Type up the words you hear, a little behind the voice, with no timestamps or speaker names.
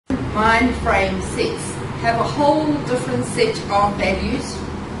mind frame sets have a whole different set of values,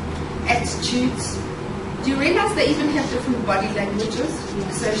 attitudes. Do you realize they even have different body languages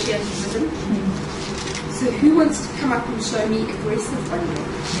associated with them? So who wants to come up and show me aggressive body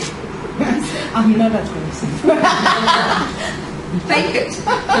language? I'm not aggressive. Fake it.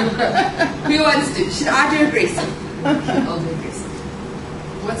 Who wants to? Should I do aggressive? Okay, I'll do aggressive.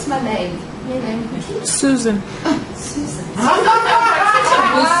 What's my name? Your name? Susan. Susan.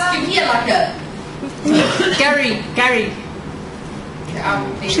 Give me like a... Gary.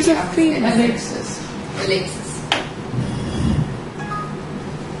 Okay, She's a female. Alexis.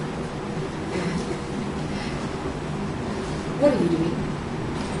 What are you doing?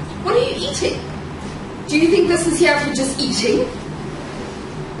 What are you eating? Do you think this is here for just eating?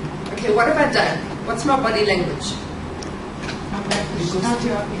 Okay, what have I done? What's my body language?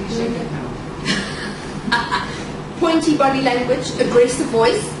 Pointy body language, aggressive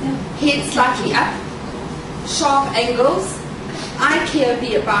voice, head slightly up, sharp angles. I care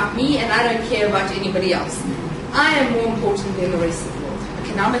about me and I don't care about anybody else. I am more important than the rest of the world.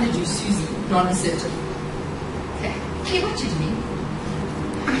 Okay, now I'm going to do Susie, non-assertive. Okay, Claire, what you doing?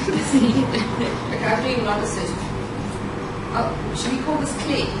 Okay, I'm doing non-assertive. Oh, should we call this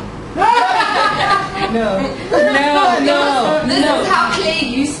Claire? No. This is how Claire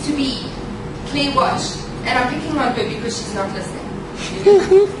used to be. Claire watched. And I'm picking on her because she's not listening. There's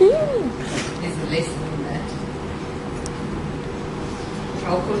a lesson in that.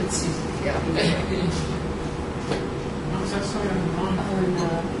 I'll call it Susie. Yeah. I'm so sorry.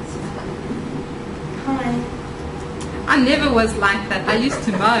 Hi. I never was like that. I used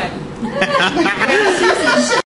to moan.